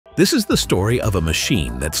This is the story of a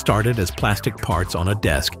machine that started as plastic parts on a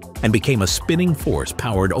desk and became a spinning force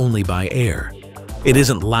powered only by air. It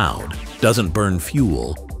isn't loud, doesn't burn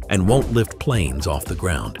fuel, and won't lift planes off the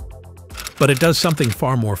ground. But it does something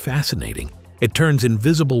far more fascinating. It turns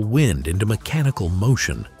invisible wind into mechanical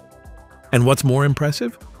motion. And what's more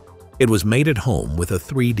impressive? It was made at home with a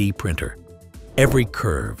 3D printer. Every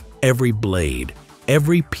curve, every blade,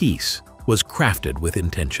 every piece was crafted with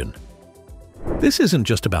intention. This isn't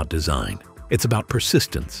just about design, it's about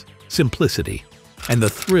persistence, simplicity, and the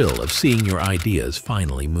thrill of seeing your ideas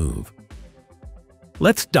finally move.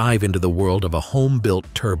 Let's dive into the world of a home-built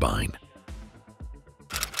turbine.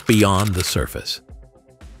 Beyond the surface.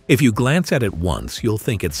 If you glance at it once, you'll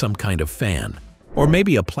think it's some kind of fan, or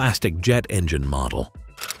maybe a plastic jet engine model.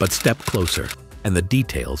 But step closer, and the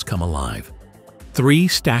details come alive. 3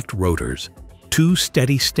 stacked rotors, 2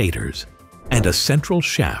 steady stators, and a central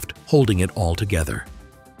shaft holding it all together.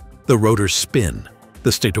 The rotors spin,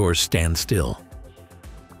 the stators stand still.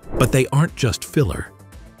 But they aren't just filler.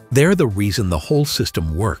 They're the reason the whole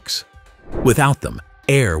system works. Without them,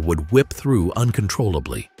 air would whip through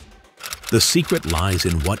uncontrollably. The secret lies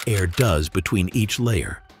in what air does between each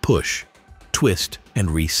layer: push, twist,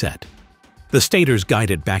 and reset. The stators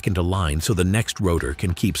guide it back into line so the next rotor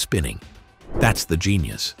can keep spinning. That's the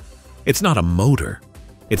genius. It's not a motor.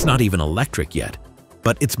 It's not even electric yet,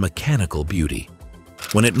 but it's mechanical beauty.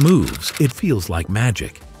 When it moves, it feels like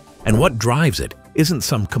magic. And what drives it isn't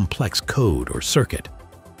some complex code or circuit.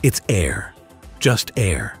 It's air. Just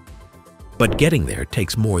air. But getting there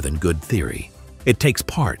takes more than good theory. It takes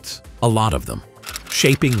parts, a lot of them,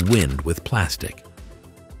 shaping wind with plastic.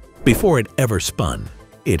 Before it ever spun,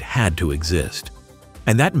 it had to exist.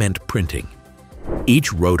 And that meant printing.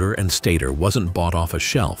 Each rotor and stator wasn't bought off a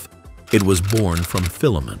shelf. It was born from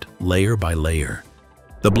filament, layer by layer.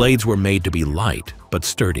 The blades were made to be light but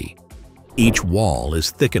sturdy. Each wall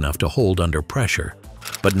is thick enough to hold under pressure,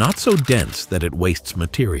 but not so dense that it wastes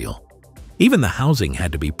material. Even the housing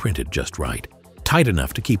had to be printed just right, tight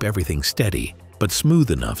enough to keep everything steady, but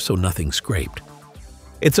smooth enough so nothing scraped.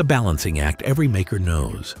 It's a balancing act every maker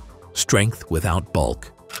knows. Strength without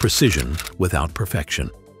bulk, precision without perfection.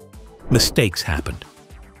 Mistakes happened.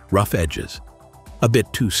 Rough edges. A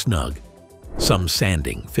bit too snug. Some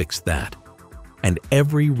sanding fixed that. And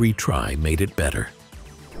every retry made it better.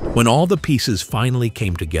 When all the pieces finally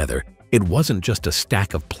came together, it wasn't just a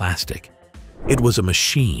stack of plastic. It was a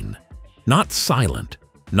machine. Not silent,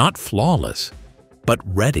 not flawless, but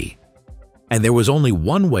ready. And there was only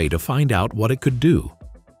one way to find out what it could do.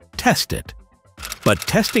 Test it. But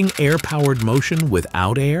testing air-powered motion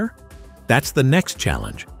without air? That's the next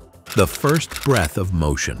challenge. The first breath of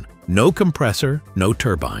motion. No compressor, no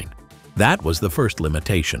turbine. That was the first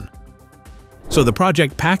limitation. So the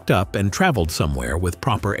project packed up and traveled somewhere with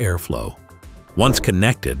proper airflow. Once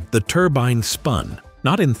connected, the turbine spun,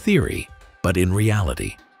 not in theory, but in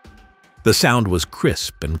reality. The sound was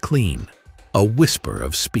crisp and clean, a whisper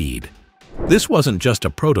of speed. This wasn't just a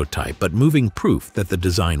prototype, but moving proof that the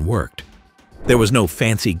design worked. There was no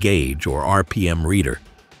fancy gauge or RPM reader,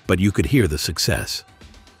 but you could hear the success.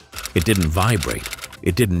 It didn't vibrate,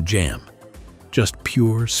 it didn't jam, just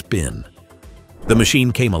pure spin. The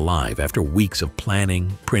machine came alive after weeks of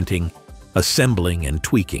planning, printing, assembling, and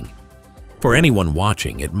tweaking. For anyone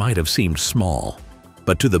watching, it might have seemed small,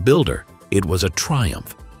 but to the builder, it was a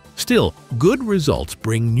triumph. Still, good results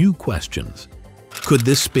bring new questions. Could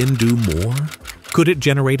this spin do more? Could it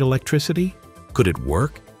generate electricity? Could it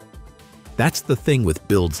work? That's the thing with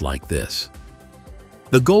builds like this.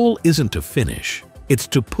 The goal isn't to finish, it's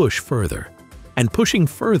to push further. And pushing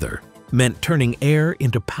further meant turning air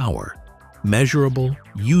into power. Measurable,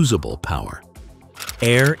 usable power.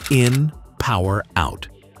 Air in, power out.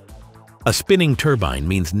 A spinning turbine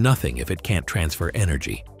means nothing if it can't transfer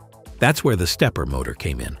energy. That's where the stepper motor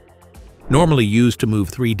came in. Normally used to move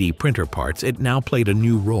 3D printer parts, it now played a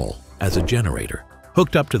new role as a generator.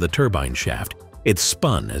 Hooked up to the turbine shaft, it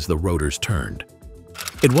spun as the rotors turned.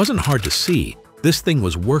 It wasn't hard to see. This thing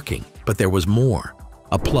was working, but there was more.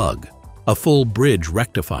 A plug, a full bridge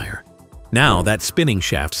rectifier. Now that spinning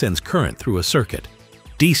shaft sends current through a circuit.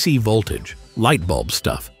 DC voltage, light bulb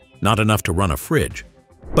stuff, not enough to run a fridge,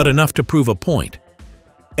 but enough to prove a point.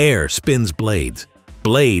 Air spins blades,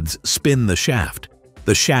 blades spin the shaft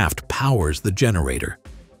powers the generator.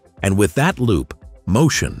 And with that loop,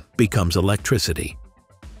 motion becomes electricity.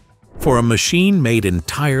 For a machine made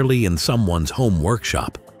entirely in someone's home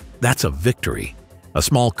workshop, that's a victory. A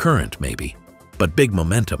small current maybe, but big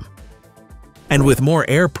momentum. And with more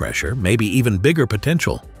air pressure, maybe even bigger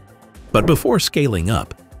potential. But before scaling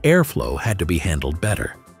up, airflow had to be handled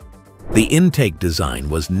better. The intake design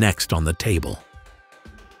was next on the table.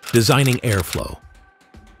 Designing airflow.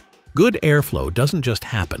 Good airflow doesn't just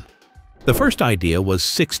happen. The first idea was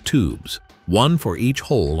 6 tubes, one for each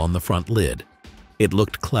hole on the front lid. It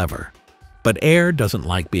looked clever, but air doesn't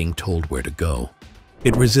like being told where to go.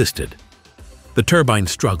 It resisted. The turbine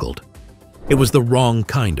struggled. It was the wrong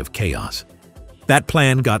kind of chaos. That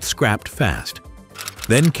plan got scrapped fast.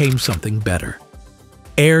 Then came something better.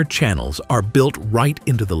 Air channels are built right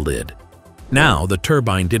into the lid. Now the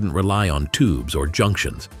turbine didn't rely on tubes or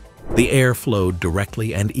junctions. The air flowed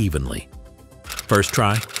directly and evenly. First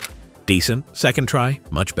try? Decent. Second try?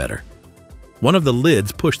 Much better. One of the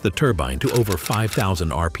lids pushed the turbine to over 5,000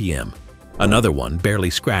 RPM. Another one barely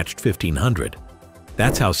scratched 1,500.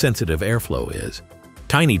 That's how sensitive airflow is.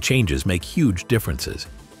 Tiny changes make huge differences.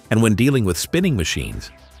 And when dealing with spinning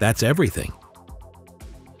machines, that's everything.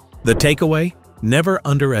 The takeaway? Never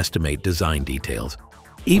underestimate design details.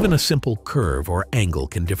 Even a simple curve or angle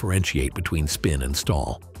can differentiate between spin and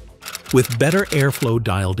stall. With better airflow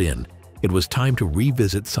dialed in, it was time to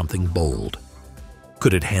revisit something bold.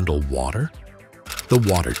 Could it handle water? The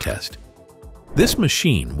water test. This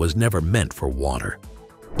machine was never meant for water,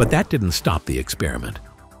 but that didn't stop the experiment.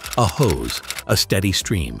 A hose, a steady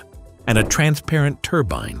stream, and a transparent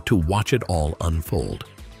turbine to watch it all unfold.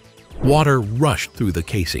 Water rushed through the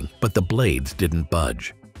casing, but the blades didn't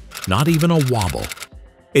budge. Not even a wobble.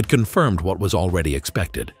 It confirmed what was already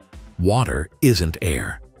expected. Water isn't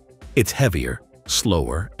air. It's heavier,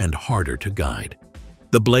 slower, and harder to guide.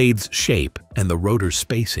 The blade's shape and the rotor's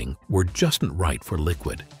spacing were just right for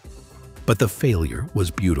liquid. But the failure was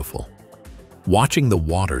beautiful. Watching the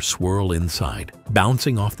water swirl inside,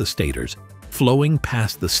 bouncing off the stators, flowing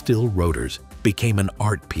past the still rotors, became an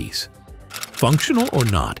art piece. Functional or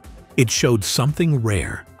not, it showed something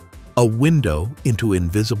rare, a window into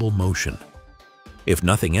invisible motion. If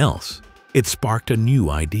nothing else, it sparked a new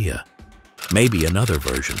idea. Maybe another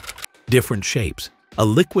version, different shapes, a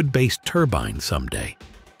liquid-based turbine someday.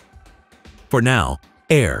 For now,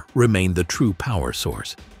 air remained the true power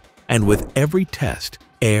source. And with every test,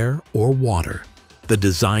 air or water, the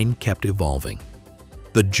design kept evolving.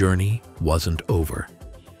 The journey wasn't over,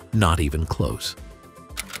 not even close.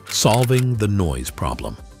 Solving the noise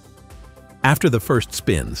problem. After the first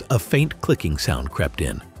spins, a faint clicking sound crept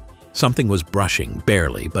in. Something was brushing,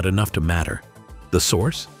 barely, but enough to matter. The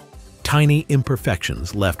source? Tiny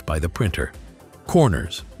imperfections left by the printer.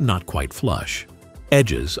 Corners not quite flush.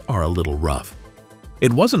 Edges are a little rough.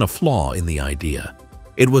 It wasn't a flaw in the idea.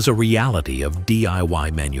 It was a reality of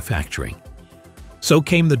DIY manufacturing. So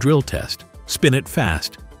came the drill test. Spin it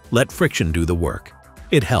fast. Let friction do the work.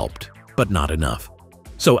 It helped, but not enough.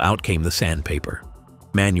 So out came the sandpaper.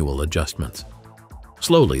 Manual adjustments.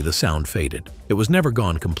 Slowly, the sound faded. It was never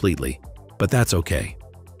gone completely, but that's okay.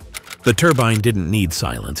 The turbine didn't need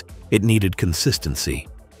silence. It needed consistency.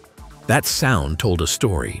 That sound told a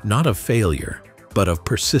story, not of failure, but of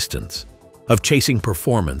persistence, of chasing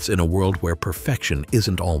performance in a world where perfection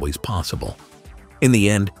isn't always possible. In the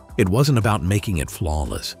end, it wasn't about making it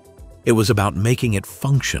flawless. It was about making it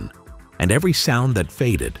function, and every sound that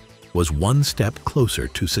faded was one step closer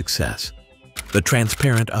to success. The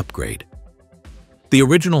transparent upgrade. The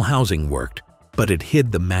original housing worked, but it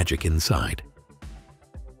hid the magic inside.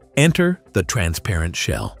 Enter the transparent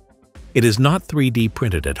shell. It is not 3D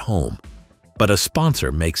printed at home, but a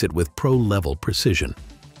sponsor makes it with pro-level precision.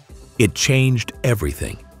 It changed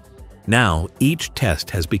everything. Now, each test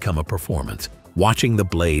has become a performance, watching the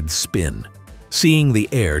blades spin, seeing the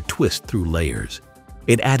air twist through layers.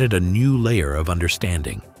 It added a new layer of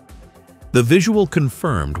understanding. The visual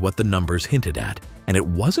confirmed what the numbers hinted at, and it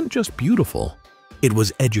wasn't just beautiful, it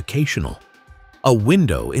was educational. A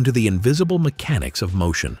window into the invisible mechanics of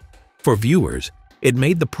motion. For viewers, it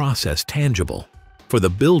made the process tangible. For the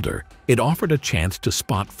builder, it offered a chance to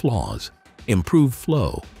spot flaws, improve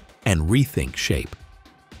flow, and rethink shape.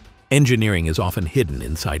 Engineering is often hidden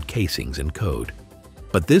inside casings and code,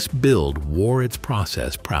 but this build wore its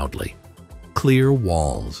process proudly. Clear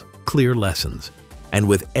walls, clear lessons, and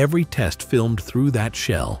with every test filmed through that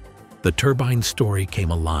shell, the turbine story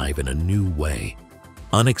came alive in a new way.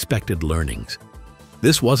 Unexpected learnings.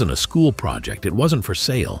 This wasn't a school project, it wasn't for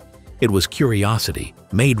sale. It was curiosity,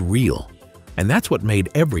 made real. And that's what made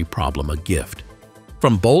every problem a gift.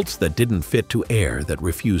 From bolts that didn't fit to air that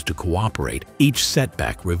refused to cooperate, each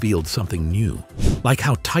setback revealed something new, like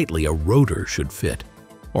how tightly a rotor should fit,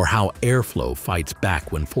 or how airflow fights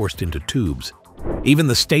back when forced into tubes. Even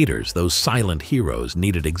the stators, those silent heroes,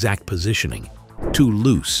 needed exact positioning. Too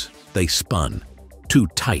loose, they spun. Too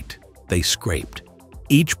tight, they scraped.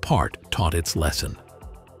 Each part taught its lesson.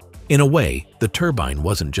 In a way, the turbine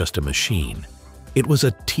wasn't just a machine. It was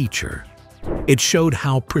a teacher. It showed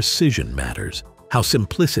how precision matters, how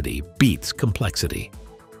simplicity beats complexity,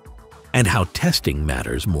 and how testing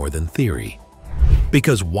matters more than theory.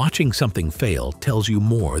 Because watching something fail tells you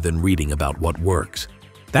more than reading about what works.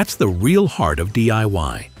 That's the real heart of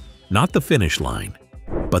DIY, not the finish line,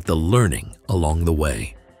 but the learning along the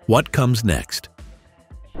way. What comes next?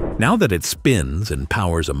 Now that it spins and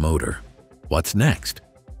powers a motor, what's next?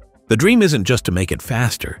 The dream isn't just to make it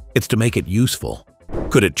faster, it's to make it useful.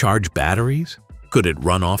 Could it charge batteries? Could it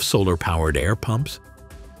run off solar-powered air pumps?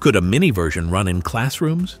 Could a mini version run in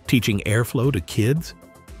classrooms, teaching airflow to kids?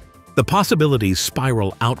 The possibilities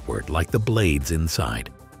spiral outward like the blades inside.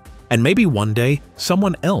 And maybe one day,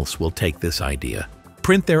 someone else will take this idea,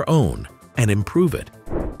 print their own, and improve it.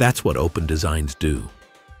 That's what open designs do.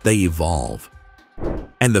 They evolve.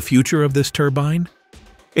 And the future of this turbine?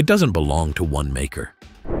 It doesn't belong to one maker.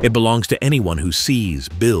 It belongs to anyone who sees,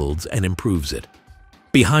 builds, and improves it.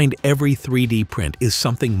 Behind every 3D print is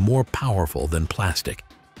something more powerful than plastic: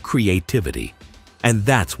 creativity. And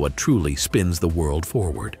that's what truly spins the world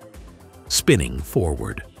forward. Spinning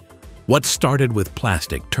forward. What started with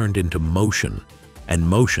plastic turned into motion, and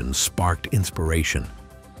motion sparked inspiration.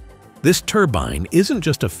 This turbine isn't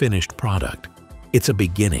just a finished product, it's a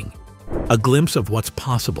beginning, a glimpse of what's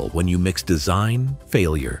possible when you mix design,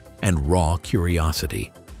 failure, and raw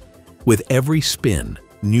curiosity. With every spin,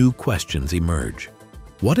 new questions emerge.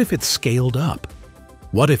 What if it's scaled up?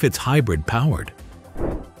 What if it's hybrid powered?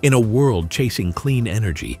 In a world chasing clean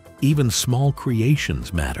energy, even small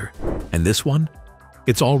creations matter. And this one?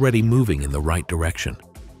 It's already moving in the right direction.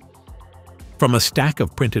 From a stack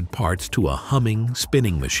of printed parts to a humming,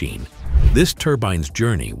 spinning machine, this turbine's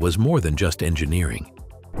journey was more than just engineering.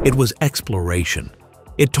 It was exploration.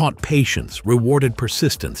 It taught patience, rewarded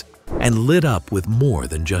persistence, and lit up with more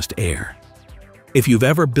than just air. If you've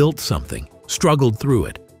ever built something, struggled through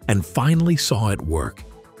it, and finally saw it work,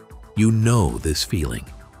 you know this feeling.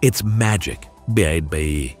 It's magic,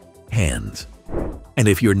 by hands. And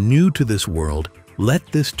if you're new to this world, let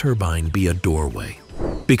this turbine be a doorway.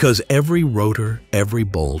 Because every rotor, every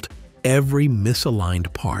bolt, every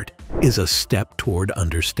misaligned part is a step toward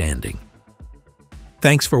understanding.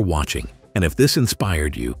 Thanks for watching, and if this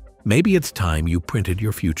inspired you, maybe it's time you printed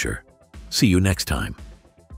your future. See you next time.